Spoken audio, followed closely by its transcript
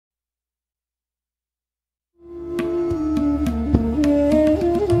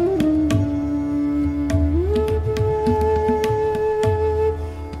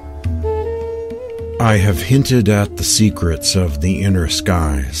I have hinted at the secrets of the inner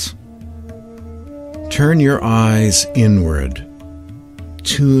skies. Turn your eyes inward.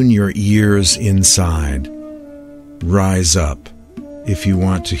 Tune your ears inside. Rise up if you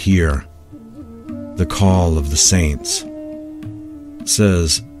want to hear the call of the saints,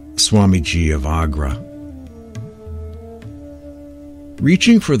 says Swamiji of Agra.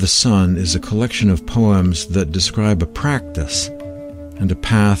 Reaching for the Sun is a collection of poems that describe a practice and a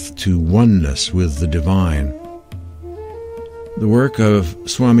path to oneness with the divine. The work of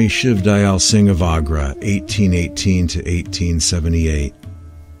Swami Shiv Dayal Singh of Agra, 1818 to 1878,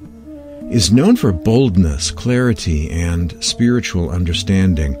 is known for boldness, clarity, and spiritual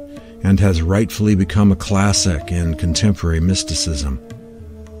understanding, and has rightfully become a classic in contemporary mysticism.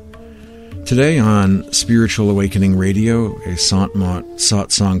 Today on Spiritual Awakening Radio, a Santmat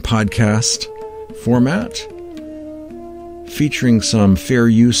Satsang podcast format, featuring some fair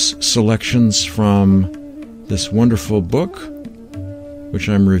use selections from this wonderful book, which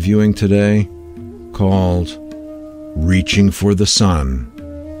I'm reviewing today, called Reaching for the Sun,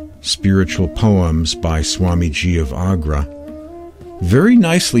 Spiritual Poems by Swamiji of Agra, very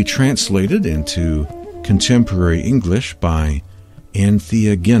nicely translated into contemporary English by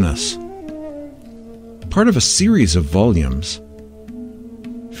Anthea Guinness. Part of a series of volumes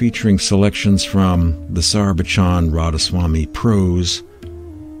featuring selections from the Sar Bachan Radhaswami prose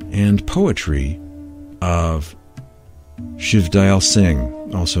and poetry of Shiv Dayal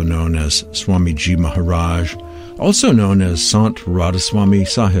Singh, also known as Swamiji Maharaj, also known as Sant Radhasoami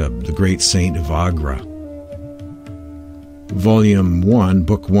Sahib, the great saint of Agra. Volume 1,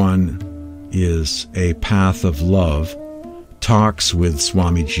 Book 1, is A Path of Love, Talks with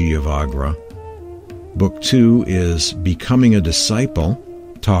Swamiji of Agra. Book 2 is Becoming a Disciple,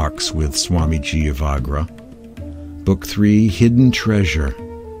 Talks with Swamiji of Agra. Book 3, Hidden Treasure,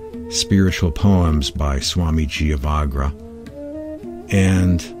 Spiritual Poems by Swamiji of Agra.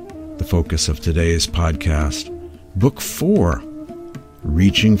 And the focus of today's podcast, Book 4,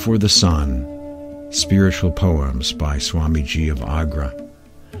 Reaching for the Sun, Spiritual Poems by Swamiji of Agra.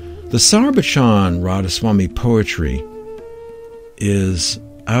 The Sar Bachan Radhaswami poetry is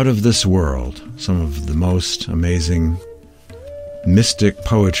out of this world, some of the most amazing mystic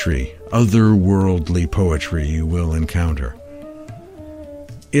poetry, otherworldly poetry you will encounter.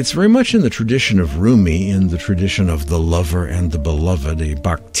 It's very much in the tradition of Rumi, in the tradition of the lover and the beloved, a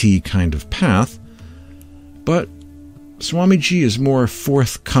bhakti kind of path, but Swamiji is more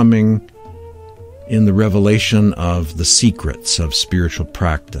forthcoming in the revelation of the secrets of spiritual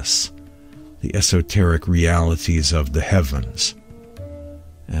practice, the esoteric realities of the heavens,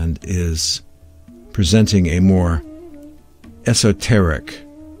 and is presenting a more esoteric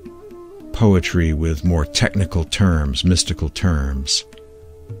poetry with more technical terms, mystical terms.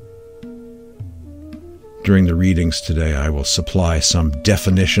 During the readings today, I will supply some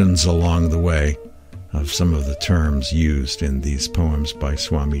definitions along the way of some of the terms used in these poems by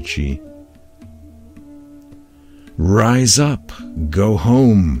Swamiji. Rise up, go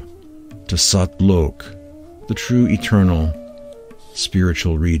home to Sat Lok, the true eternal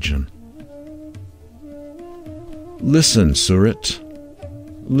spiritual region. Listen, Surat.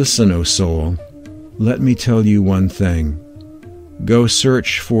 Listen, O soul. Let me tell you one thing. Go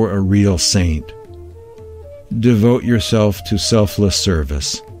search for a real saint. Devote yourself to selfless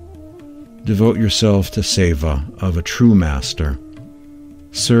service. Devote yourself to seva of a true master.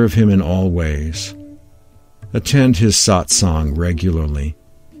 Serve him in all ways. Attend his satsang regularly.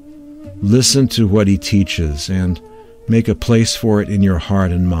 Listen to what he teaches and make a place for it in your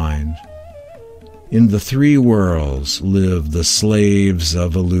heart and mind. In the three worlds live the slaves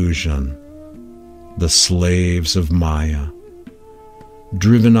of illusion, the slaves of Maya,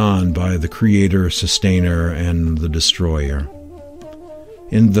 driven on by the Creator, Sustainer, and the Destroyer.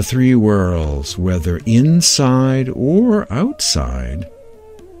 In the three worlds, whether inside or outside,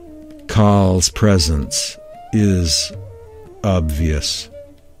 Kaal's presence is obvious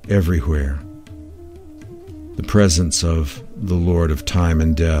everywhere. The presence of the Lord of Time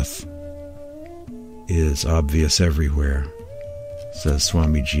and Death is obvious everywhere, says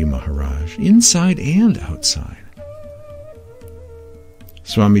Swamiji Maharaj, inside and outside.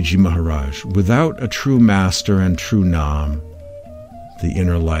 Swamiji Maharaj, without a true master and true Naam, the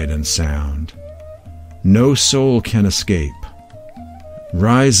inner light and sound, no soul can escape.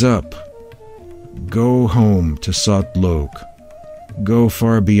 Rise up, go home to Sat Lok, go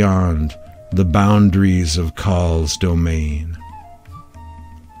far beyond the boundaries of Kaal's domain,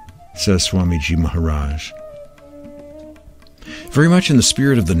 says Swamiji Maharaj. Very much in the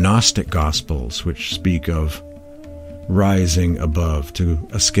spirit of the Gnostic Gospels, which speak of rising above, to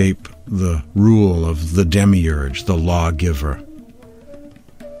escape the rule of the demiurge, the lawgiver.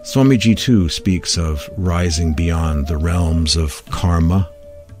 Swamiji too speaks of rising beyond the realms of karma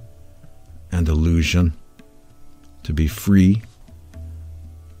and illusion, to be free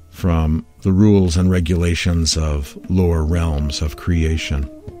from the rules and regulations of lower realms of creation.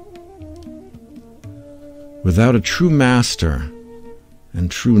 Without a true master and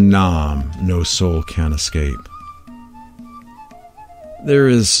true Naam, no soul can escape. There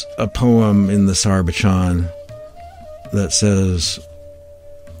is a poem in the Sar Bachan that says,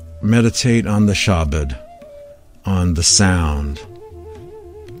 meditate on the Shabd, on the sound.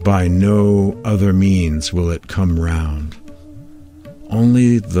 By no other means will it come round.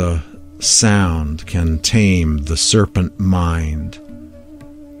 Only the sound can tame the serpent mind,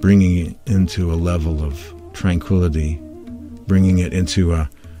 bringing it into a level of tranquility, bringing it into a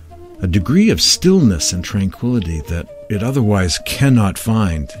degree of stillness and tranquility that it otherwise cannot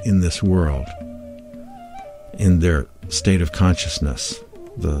find in this world. In their state of consciousness,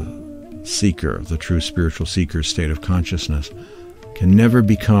 the seeker, the true spiritual seeker's state of consciousness, can never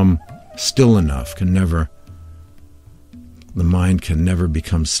become still enough, the mind can never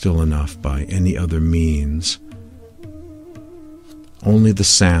become still enough by any other means. Only the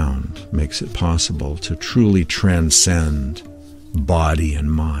sound makes it possible to truly transcend body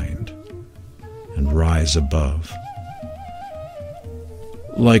and mind and rise above.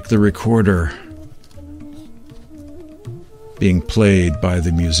 Like the recorder being played by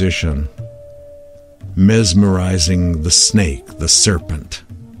the musician, mesmerizing the snake, the serpent.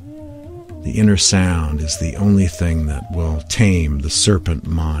 The inner sound is the only thing that will tame the serpent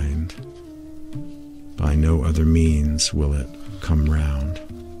mind. By no other means will it come round.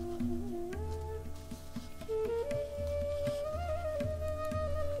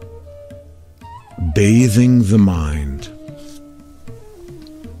 Bathing the mind.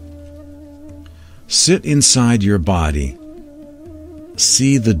 Sit inside your body.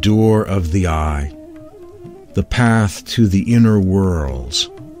 See the door of the eye. The path to the inner worlds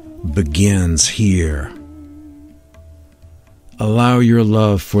begins here. Allow your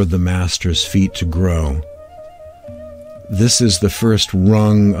love for the Master's feet to grow. This is the first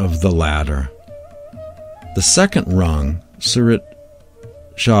rung of the ladder. The second rung, Surat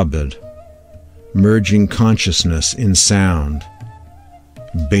Shabd, merging consciousness in sound,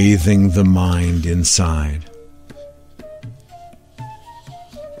 bathing the mind inside.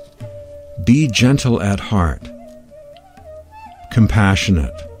 Be gentle at heart,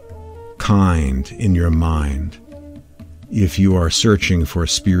 compassionate, kind in your mind, if you are searching for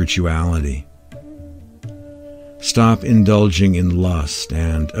spirituality. Stop indulging in lust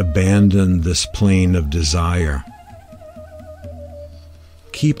and abandon this plane of desire.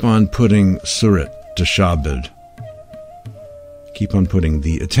 Keep on putting Surat to Shabd. Keep on putting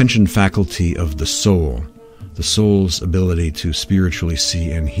the attention faculty of the soul's ability to spiritually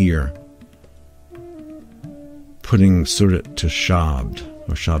see and hear. Putting Surat to Shabd,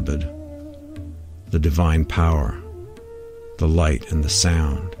 or Shabd, the divine power, the light and the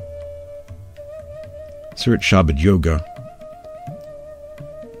sound. Surat Shabd Yoga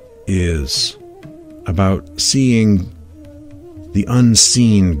is about seeing the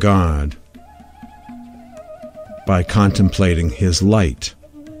unseen God by contemplating His light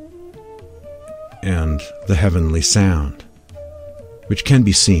and the heavenly sound, which can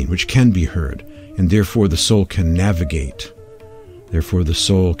be seen, which can be heard, and therefore the soul can navigate. Therefore the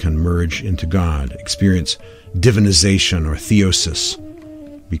soul can merge into God, experience divinization or theosis,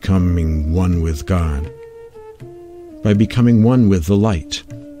 becoming one with God, by becoming one with the light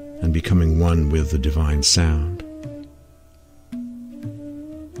and becoming one with the divine sound.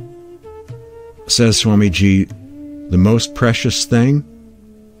 Says Swamiji, the most precious thing,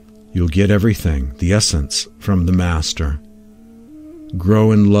 you'll get everything, the essence, from the Master.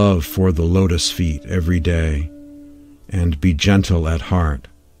 Grow in love for the lotus feet every day, and be gentle at heart,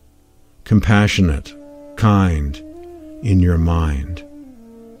 compassionate, kind in your mind.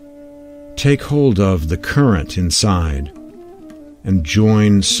 Take hold of the current inside and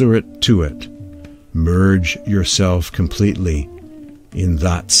join Surat to it. Merge yourself completely in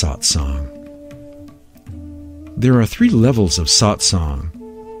that Satsang. There are 3 levels of Satsang.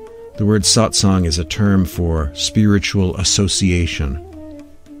 The word Satsang is a term for spiritual association.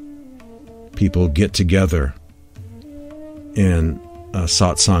 People get together in a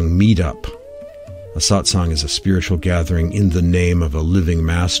Satsang meetup. A Satsang is a spiritual gathering in the name of a living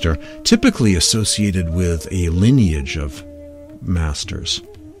master, typically associated with a lineage of masters.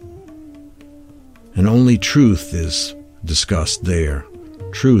 And only truth is discussed there.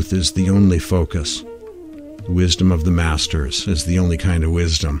 Truth is the only focus. The wisdom of the masters is the only kind of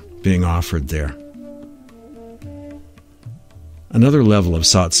wisdom being offered there. Another level of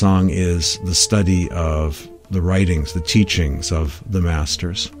satsang is the study of the writings, the teachings of the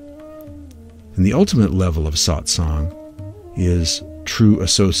masters. And the ultimate level of satsang is true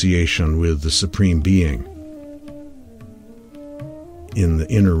association with the Supreme Being in the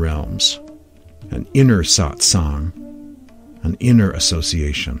inner realms. An inner satsang, an inner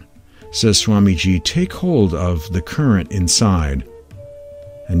association. Says Swamiji, take hold of the current inside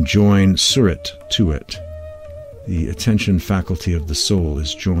and join Surat to it. The attention faculty of the soul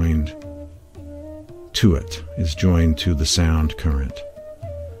is joined to it, is joined to the sound current.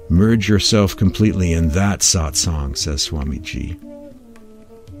 Merge yourself completely in that satsang, says Swamiji.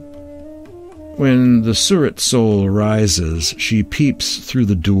 When the Surat soul rises, she peeps through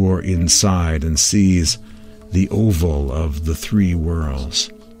the door inside and sees the oval of the three worlds.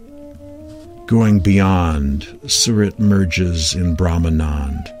 Going beyond, Surat merges in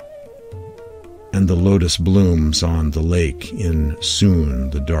Brahmanand, and the lotus blooms on the lake in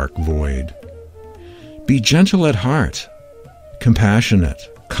soon the dark void. Be gentle at heart, compassionate,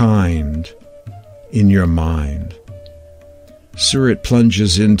 kind in your mind. Surat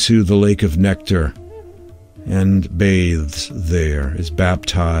plunges into the lake of nectar and bathes there, is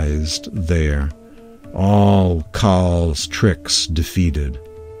baptized there, all Kaal's tricks defeated.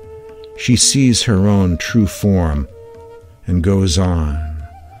 She sees her own true form and goes on,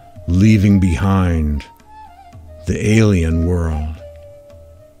 leaving behind the alien world.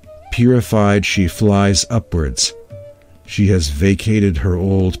 Purified, she flies upwards. She has vacated her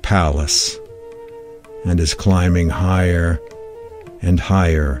old palace and is climbing higher and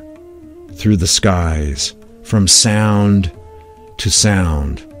higher through the skies, from sound to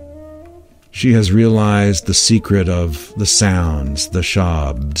sound. She has realized the secret of the sounds, the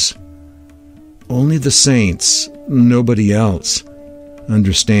Shabds. Only the saints, nobody else,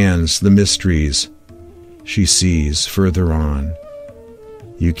 understands the mysteries she sees further on.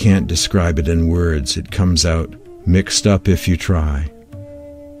 You can't describe it in words. It comes out mixed up if you try.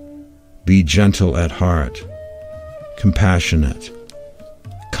 Be gentle at heart, compassionate,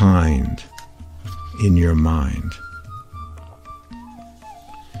 kind in your mind.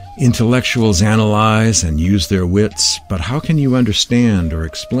 Intellectuals analyze and use their wits, but how can you understand or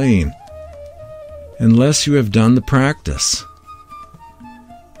explain unless you have done the practice?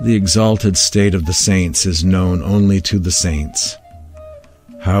 The exalted state of the saints is known only to the saints.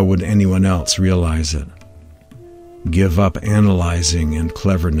 How would anyone else realize it? Give up analyzing and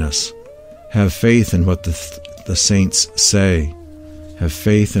cleverness. Have faith in what the saints say. Have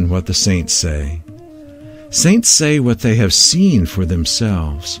faith in what the saints say. Saints say what they have seen for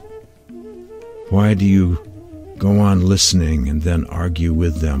themselves. Why do you go on listening and then argue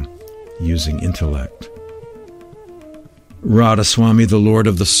with them using intellect? Radhaswami, the Lord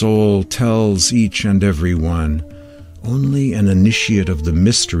of the Soul, tells each and every one, only an initiate of the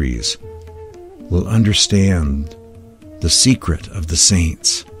mysteries will understand the secret of the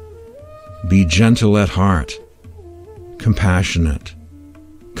saints. Be gentle at heart, compassionate,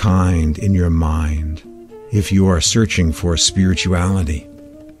 kind in your mind, if you are searching for spirituality.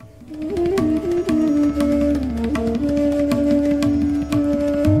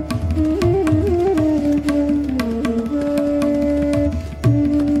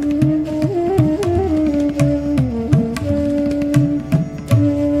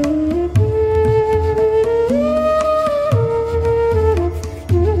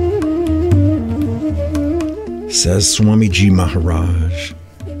 Says Swamiji Maharaj,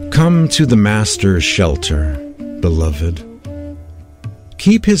 come to the Master's shelter, beloved.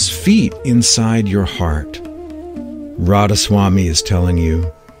 Keep his feet inside your heart. Radhaswami is telling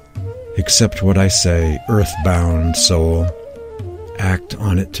you, accept what I say, earthbound soul. Act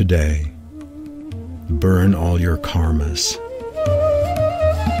on it today. Burn all your karmas.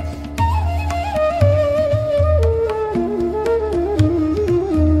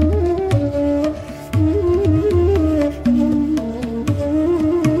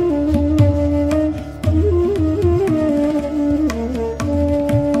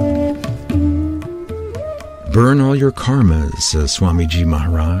 Burn all your karmas, says Swamiji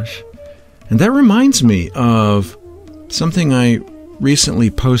Maharaj. And that reminds me of something I recently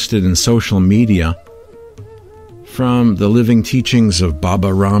posted in social media from the living teachings of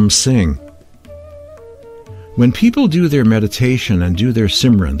Baba Ram Singh. When people do their meditation and do their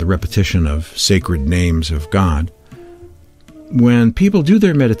Simran, the repetition of sacred names of God, when people do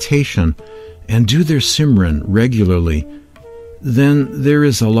their meditation and do their Simran regularly, then there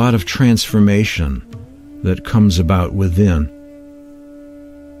is a lot of transformation that comes about within.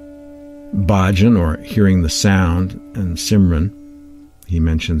 Bhajan, or hearing the sound, and Simran, he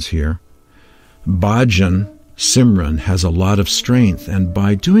mentions here. Bhajan, Simran, has a lot of strength, and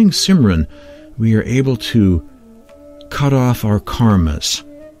by doing Simran, we are able to cut off our karmas.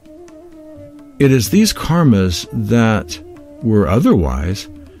 It is these karmas that were otherwise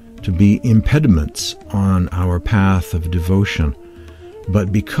to be impediments on our path of devotion.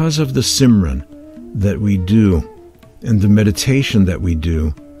 But because of the Simran that we do and the meditation that we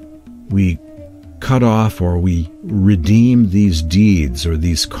do, we cut off or we redeem these deeds or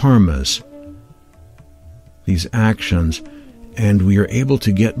these karmas, these actions, and we are able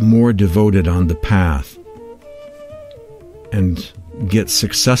to get more devoted on the path and get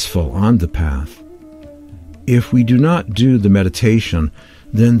successful on the path. If we do not do the meditation,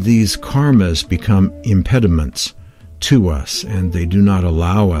 then these karmas become impediments to us, and they do not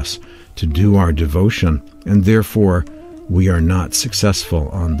allow us to do our devotion, and therefore we are not successful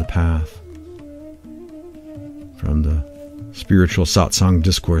on the path. From the spiritual satsang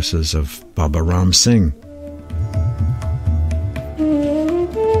discourses of Baba Ram Singh.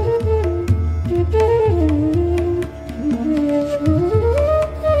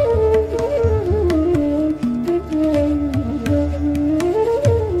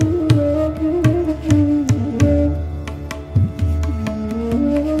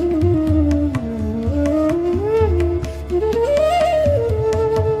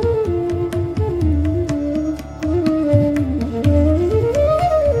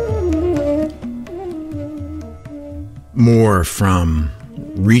 More from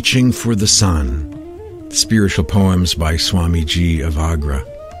Reaching for the Sun, spiritual poems by Swamiji of Agra,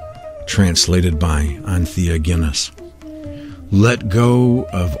 translated by Anthea Guinness. Let go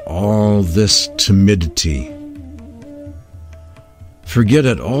of all this timidity. Forget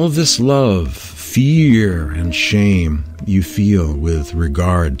it, all this love, fear, and shame you feel with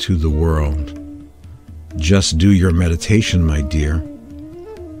regard to the world. Just do your meditation, my dear.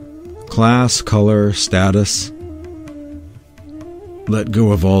 Class, color, status. Let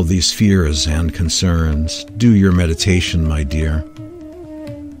go of all these fears and concerns. Do your meditation, my dear.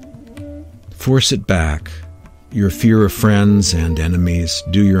 Force it back. Your fear of friends and enemies.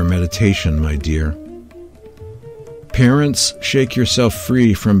 Do your meditation, my dear. Parents, shake yourself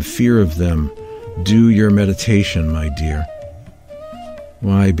free from fear of them. Do your meditation, my dear.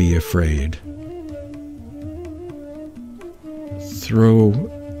 Why be afraid? Throw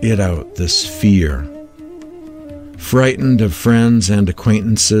it out, this fear. Frightened of friends and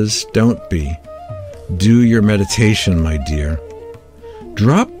acquaintances? Don't be. Do your meditation, my dear.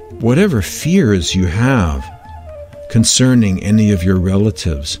 Drop whatever fears you have concerning any of your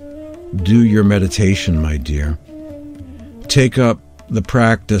relatives. Do your meditation, my dear. Take up the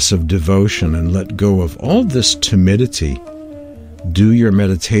practice of devotion and let go of all this timidity. Do your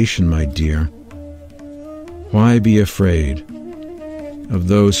meditation, my dear. Why be afraid of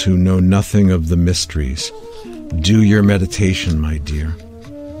those who know nothing of the mysteries? Do your meditation, my dear.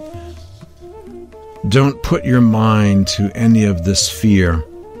 Don't put your mind to any of this fear.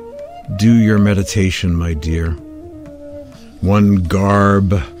 Do your meditation, my dear. One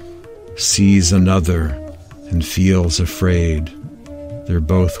garb sees another and feels afraid. They're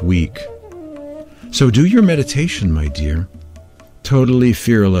both weak. So do your meditation, my dear. Totally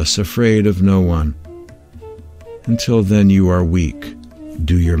fearless, afraid of no one. Until then you are weak.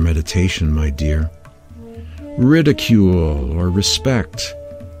 Do your meditation, my dear. Ridicule or respect,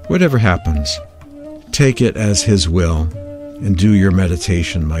 whatever happens, take it as His will and do your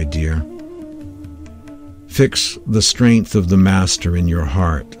meditation, my dear. Fix the strength of the Master in your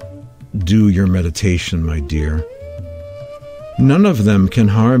heart. Do your meditation, my dear. None of them can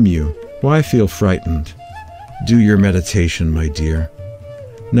harm you. Why feel frightened? Do your meditation, my dear.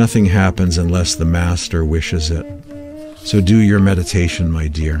 Nothing happens unless the Master wishes it. So do your meditation, my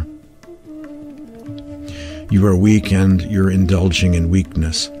dear. You are weak and you're indulging in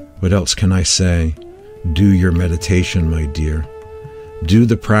weakness. What else can I say? Do your meditation, my dear. Do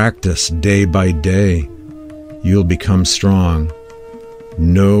the practice day by day. You'll become strong.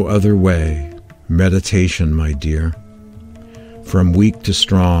 No other way. Meditation, my dear. From weak to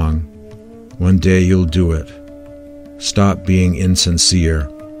strong. One day you'll do it. Stop being insincere.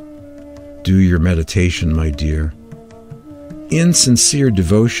 Do your meditation, my dear. Insincere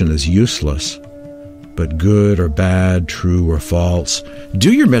devotion is useless. But good or bad, true or false,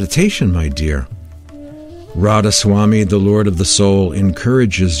 do your meditation, my dear. Radhaswami, the Lord of the Soul,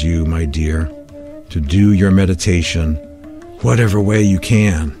 encourages you, my dear, to do your meditation whatever way you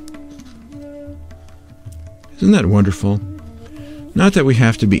can. Isn't that wonderful? Not that we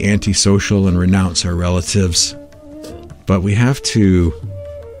have to be antisocial and renounce our relatives, but we have to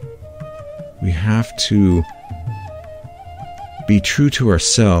We have to be true to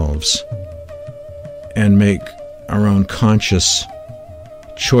ourselves and make our own conscious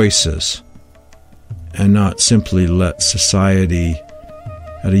choices and not simply let society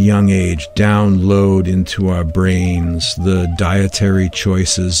at a young age download into our brains the dietary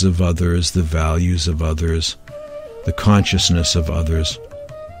choices of others, the values of others, the consciousness of others,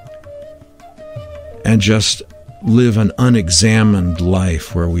 and just live an unexamined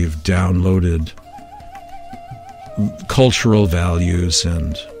life where we've downloaded cultural values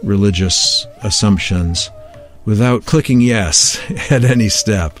and religious assumptions without clicking yes at any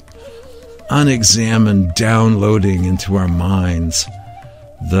step. Unexamined downloading into our minds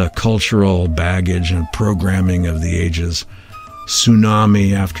the cultural baggage and programming of the ages,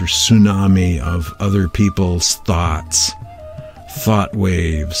 tsunami after tsunami of other people's thoughts, thought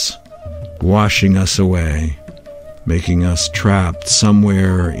waves, washing us away, making us trapped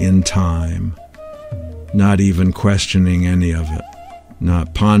somewhere in time, not even questioning any of it,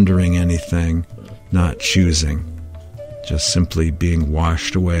 not pondering anything, not choosing, just simply being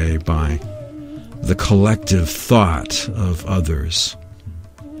washed away by the collective thought of others,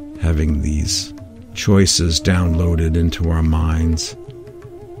 having these choices downloaded into our minds,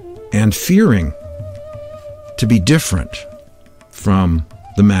 and fearing to be different from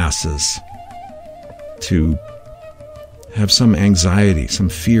the masses, to have some anxiety, some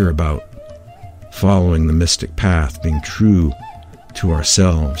fear about following the mystic path, being true to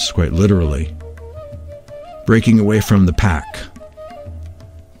ourselves, quite literally, breaking away from the pack.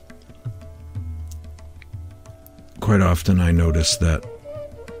 Quite often I notice that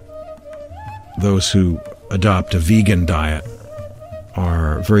those who adopt a vegan diet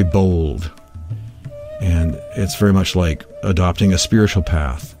are very bold, and it's very much like adopting a spiritual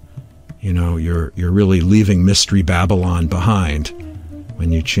path. You know, you're really leaving Mystery Babylon behind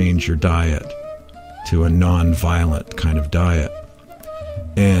when you change your diet to a non-violent kind of diet.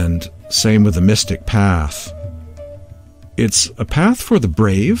 And same with the mystic path. It's a path for the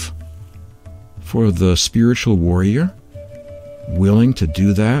brave, for the spiritual warrior, willing to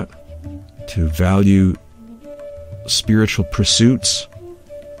do that, to value spiritual pursuits,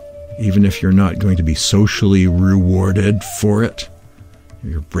 even if you're not going to be socially rewarded for it.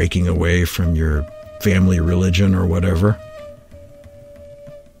 You're breaking away from your family religion or whatever.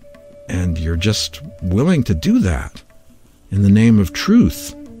 And you're just willing to do that in the name of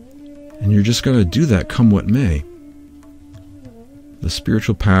truth. And you're just going to do that come what may. The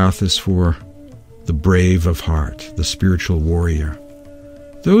spiritual path is for the brave of heart, the spiritual warrior.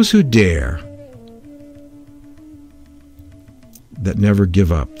 Those who dare, that never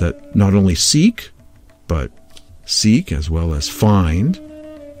give up, that not only seek, but seek as well as find,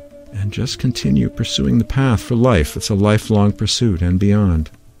 and just continue pursuing the path for life. It's a lifelong pursuit and beyond.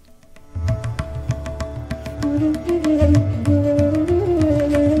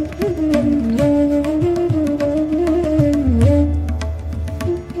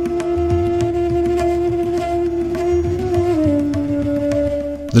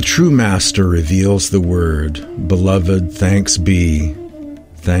 The true Master reveals the word, beloved, thanks be,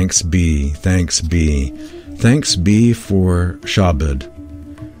 thanks be, thanks be, thanks be for Shabd.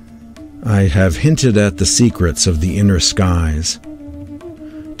 I have hinted at the secrets of the inner skies.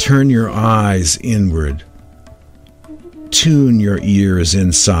 Turn your eyes inward. Tune your ears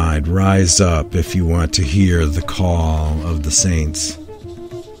inside. Rise up if you want to hear the call of the saints,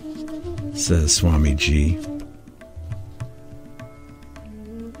 says Swamiji.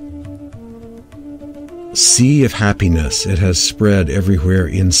 Sea of happiness, it has spread everywhere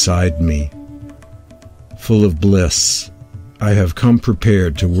inside me. Full of bliss, I have come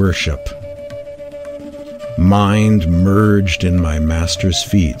prepared to worship. Mind merged in my Master's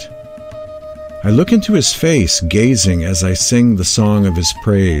feet. I look into his face, gazing as I sing the song of his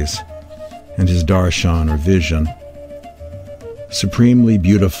praise and his darshan or vision. Supremely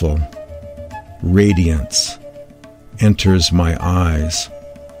beautiful, radiance enters my eyes.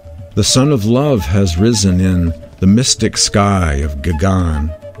 The sun of love has risen in the mystic sky of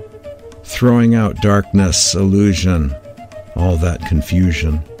Gagan, throwing out darkness, illusion, all that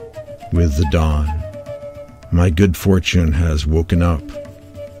confusion with the dawn. My good fortune has woken up.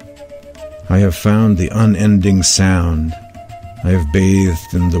 I have found the unending sound. I have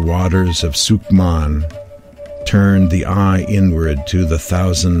bathed in the waters of Sukman, turned the eye inward to the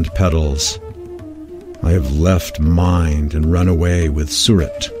 1,000 petals. I have left mind and run away with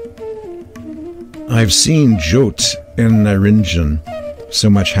Surat. I've seen Jot and Narinjan, so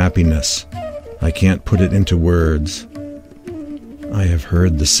much happiness, I can't put it into words. I have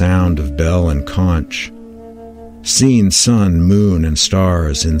heard the sound of bell and conch, seen sun, moon, and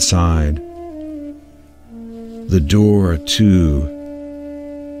stars inside. the door to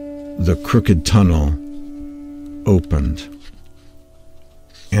the crooked tunnel opened,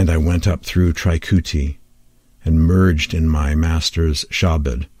 and I went up through Trikuti and merged in my master's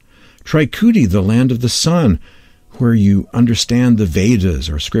Shabd. Trikuti, the land of the sun, where you understand the Vedas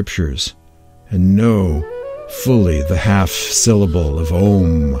or scriptures and know fully the half-syllable of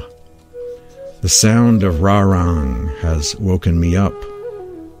Om. The sound of Rarang has woken me up,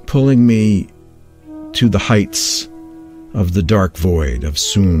 pulling me to the heights of the dark void of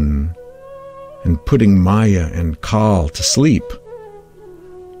Sun, and putting Maya and Kaal to sleep.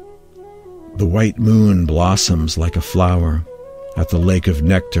 The white moon blossoms like a flower at the lake of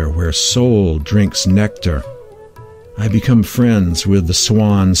nectar, where soul drinks nectar. I become friends with the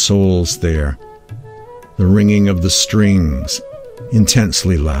swan souls there, the ringing of the strings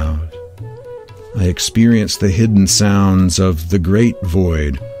intensely loud. I experience the hidden sounds of the great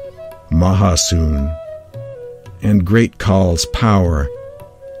void, Mahasun, and great Kaal's power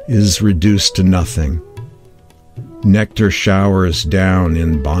is reduced to nothing. Nectar showers down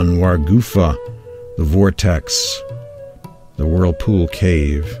in Banwar Gufa, the vortex, the whirlpool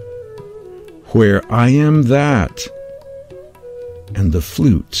cave, where I am that, and the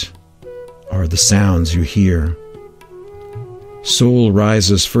flute are the sounds you hear. Soul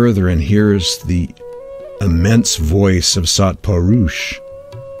rises further and hears the immense voice of Sat Purush.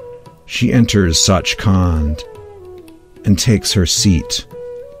 She enters Chhand and takes her seat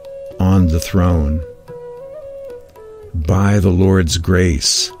on the throne. By the Lord's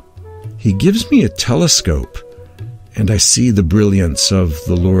grace, He gives me a telescope, and I see the brilliance of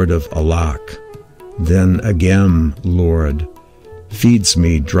the Lord of Alak. Then Agem, Lord, feeds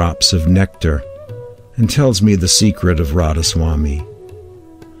me drops of nectar and tells me the secret of Radhaswami.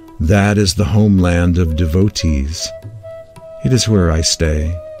 That is the homeland of devotees. It is where I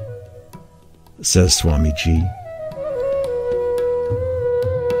stay, says Swamiji.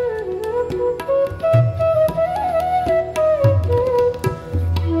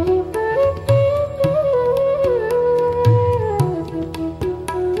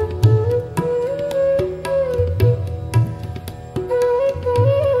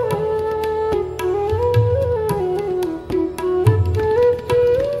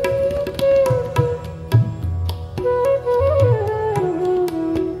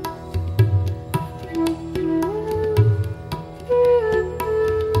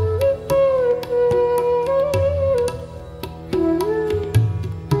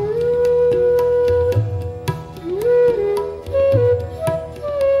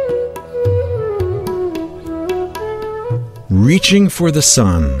 Reaching for the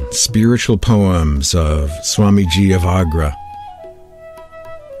Sun, Spiritual Poems of Swamiji of Agra.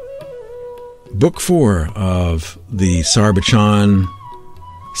 Book 4 of the Sar Bachan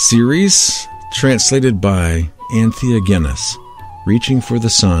series, translated by Anthea Guinness. Reaching for the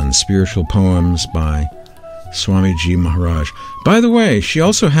Sun, Spiritual Poems by Swamiji Maharaj. By the way, she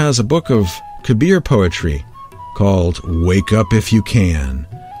also has a book of Kabir poetry called Wake Up If You Can,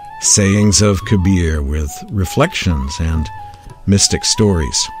 Sayings of Kabir with reflections and mystic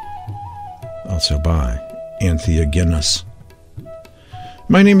stories, also by Anthea Guinness.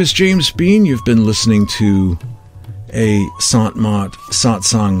 My name is James Bean. You've been listening to a Santmat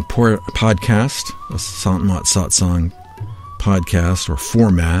Satsang podcast, a Santmat Satsang podcast or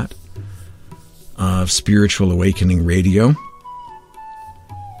format of Spiritual Awakening Radio.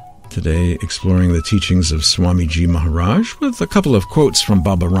 Today, exploring the teachings of Swamiji Maharaj with a couple of quotes from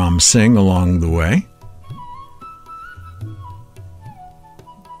Baba Ram Singh along the way.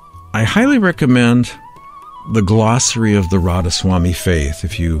 I highly recommend the glossary of the Radhasoami faith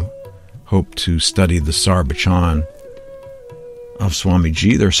if you hope to study the Sar Bachan of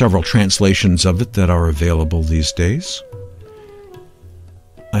Swamiji. There are several translations of it that are available these days.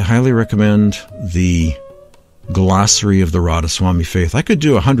 I highly recommend the glossary of the Radhasoami faith. I could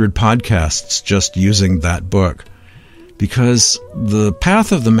do 100 podcasts just using that book, because the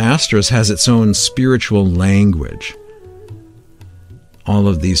Path of the Masters has its own spiritual language. All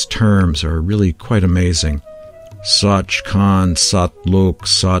of these terms are really quite amazing. Sachkhand, Sat Lok,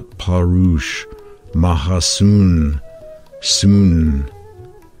 Sat Purush, Mahasun, Sun,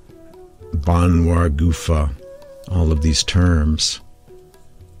 Banwar Gufa, all of these terms.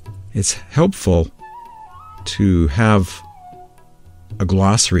 It's helpful to have a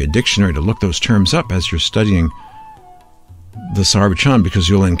glossary, a dictionary, to look those terms up as you're studying the Sar Bachan, because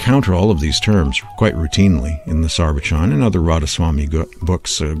you'll encounter all of these terms quite routinely in the Sar Bachan and other Radhasoami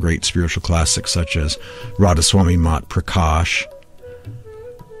books, great spiritual classics such as Radhaswami Mat Prakash,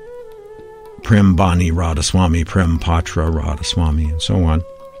 Prem Bani Radhaswami, Prem Patra Radhaswami, and so on.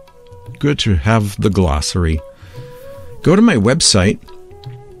 Good to have the glossary Go to my website,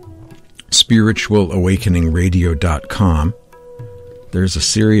 spiritualawakeningradio.com. There's a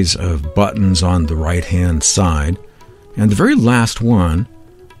series of buttons on the right-hand side, and the very last one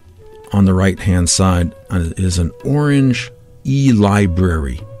on the right-hand side is an orange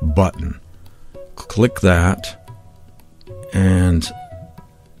e-library button. Click that and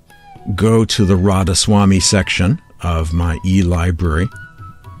go to the Radhaswami section of my e-library.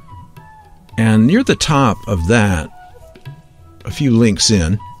 And near the top of that, a few links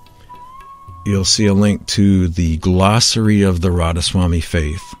in, you'll see a link to the glossary of the Radhaswami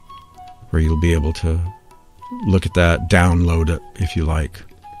faith, where you'll be able to look at that, download it if you like.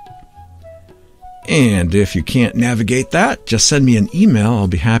 And if you can't navigate that, just send me an email. I'll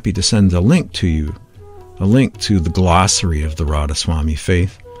be happy to send a link to you, a link to the glossary of the Radhaswami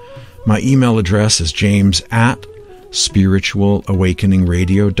faith. My email address is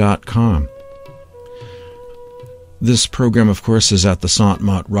james@spiritualawakeningradio.com. This program, of course, is at the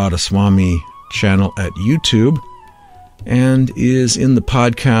Santmat Radhaswami channel at YouTube and is in the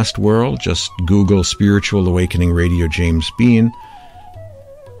podcast world. Just Google Spiritual Awakening Radio James Bean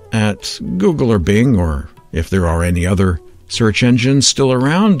at Google or Bing, or if there are any other search engines still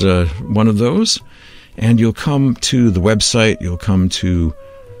around, one of those. And you'll come to the website, you'll come to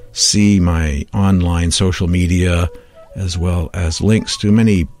see my online social media, as well as links to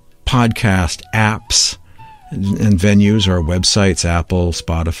many podcast apps and venues. Our websites: Apple,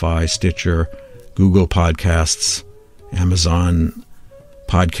 Spotify, Stitcher, Google Podcasts, Amazon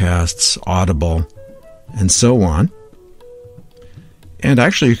Podcasts, Audible, and so on. And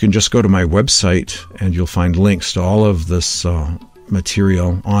actually, you can just go to my website and you'll find links to all of this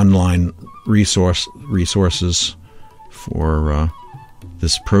material, online resources for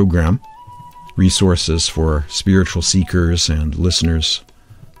this program, resources for spiritual seekers and listeners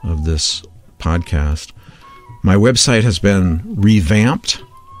of this podcast. My website has been revamped,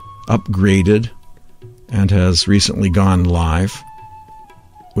 upgraded, and has recently gone live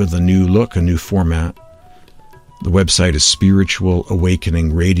with a new look, a new format. The website is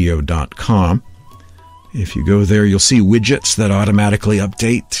spiritualawakeningradio.com. If you go there, you'll see widgets that automatically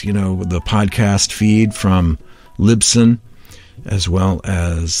update, the podcast feed from Libsyn, as well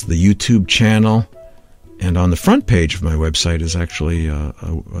as the YouTube channel. And on the front page of my website is actually a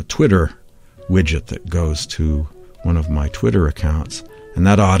Twitter widget that goes to one of my Twitter accounts, and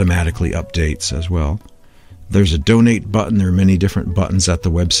that automatically updates as well. There's a donate button. There are many different buttons at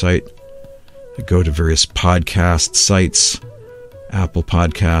the website that go to various podcast sites, Apple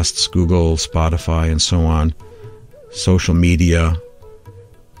Podcasts, Google, Spotify, and so on, social media,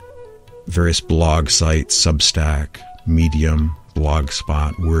 various blog sites, Substack, Medium,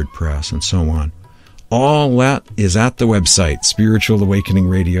 Blogspot, WordPress, and so on. All that is at the website,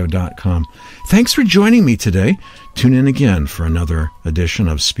 spiritualawakeningradio.com. Thanks for joining me today. Tune in again for another edition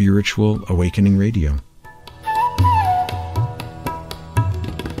of Spiritual Awakening Radio.